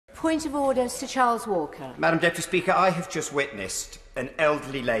Point of order, Sir Charles Walker. Madam Deputy Speaker, I have just witnessed an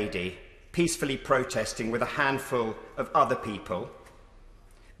elderly lady peacefully protesting with a handful of other people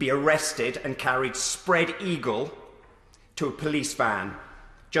be arrested and carried spread eagle to a police van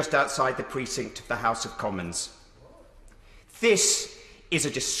just outside the precinct of the House of Commons. This is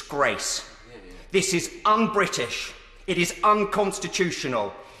a disgrace. This is un-British. It is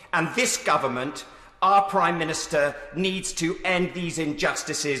unconstitutional. And this government, our Prime Minister, needs to end these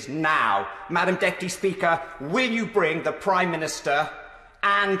injustices now. Madam Deputy Speaker, will you bring the Prime Minister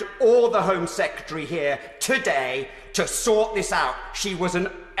and or the Home Secretary here today to sort this out? She was an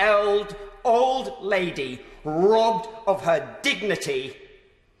old lady robbed of her dignity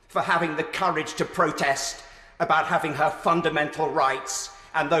for having the courage to protest about having her fundamental rights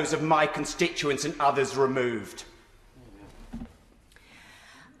and those of my constituents and others removed.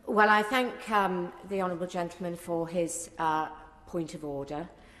 Well, I thank the honourable gentleman for his point of order.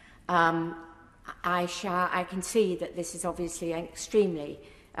 I can see that this is obviously an extremely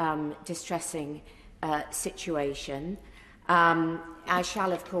distressing situation. I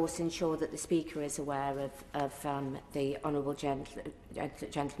shall, of course, ensure that the Speaker is aware of the honourable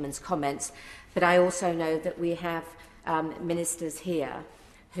gentleman's comments, but I also know that we have ministers here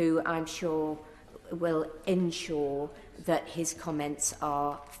who I'm sure will ensure that his comments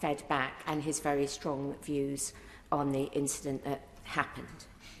are fed back and his very strong views on the incident that happened.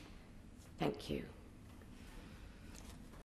 Thank you.